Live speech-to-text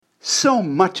So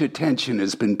much attention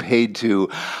has been paid to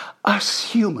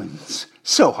us humans,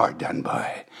 so hard done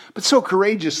by, but so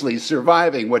courageously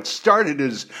surviving what started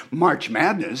as March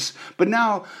Madness, but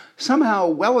now somehow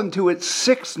well into its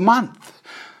 6th month.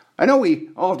 I know we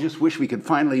all just wish we could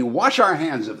finally wash our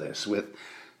hands of this with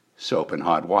soap and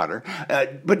hot water,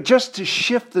 but just to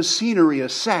shift the scenery a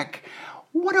sec,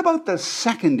 what about the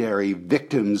secondary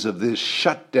victims of this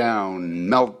shutdown,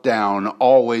 meltdown,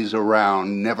 always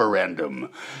around, never-endum?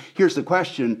 Here's the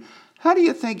question. How do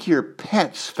you think your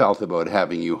pets felt about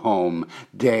having you home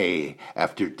day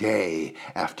after day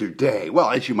after day?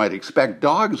 Well, as you might expect,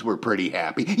 dogs were pretty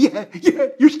happy. Yeah,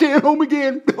 you're staying home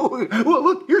again. Well,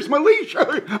 look, here's my leash.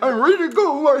 I'm ready to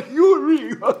go like you and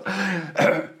me.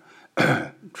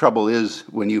 Trouble is,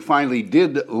 when you finally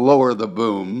did lower the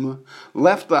boom,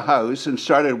 left the house, and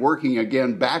started working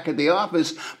again back at the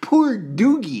office, poor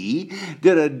Doogie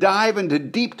did a dive into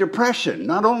deep depression,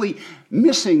 not only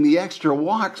missing the extra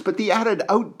walks, but the added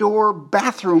outdoor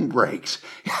bathroom breaks.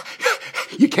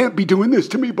 You can't be doing this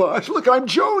to me, boss. Look, I'm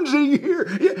jonesing here.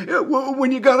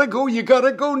 When you gotta go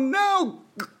now.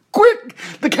 Quick,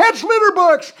 the cat's litter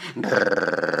box.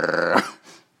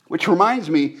 Which reminds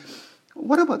me,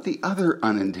 what about the other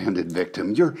unintended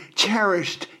victim, your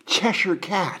cherished Cheshire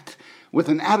cat, with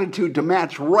an attitude to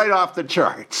match right off the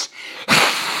charts?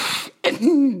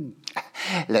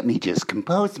 Let me just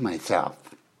compose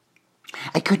myself.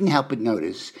 I couldn't help but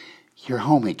notice you're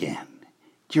home again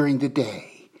during the day.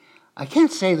 I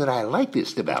can't say that I like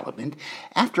this development.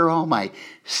 After all, my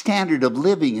standard of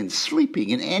living and sleeping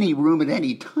in any room at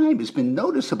any time has been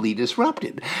noticeably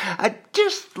disrupted.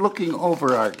 Just looking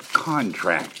over our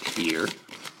contract here.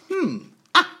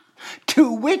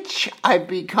 To which I've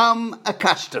become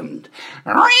accustomed.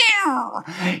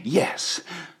 Yes,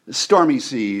 stormy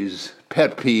seas,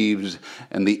 pet peeves,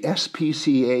 and the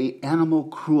SPCA Animal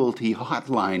Cruelty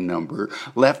Hotline number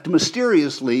left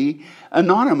mysteriously,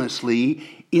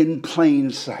 anonymously, in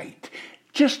plain sight,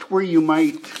 just where you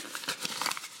might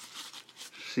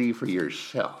see for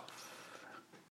yourself.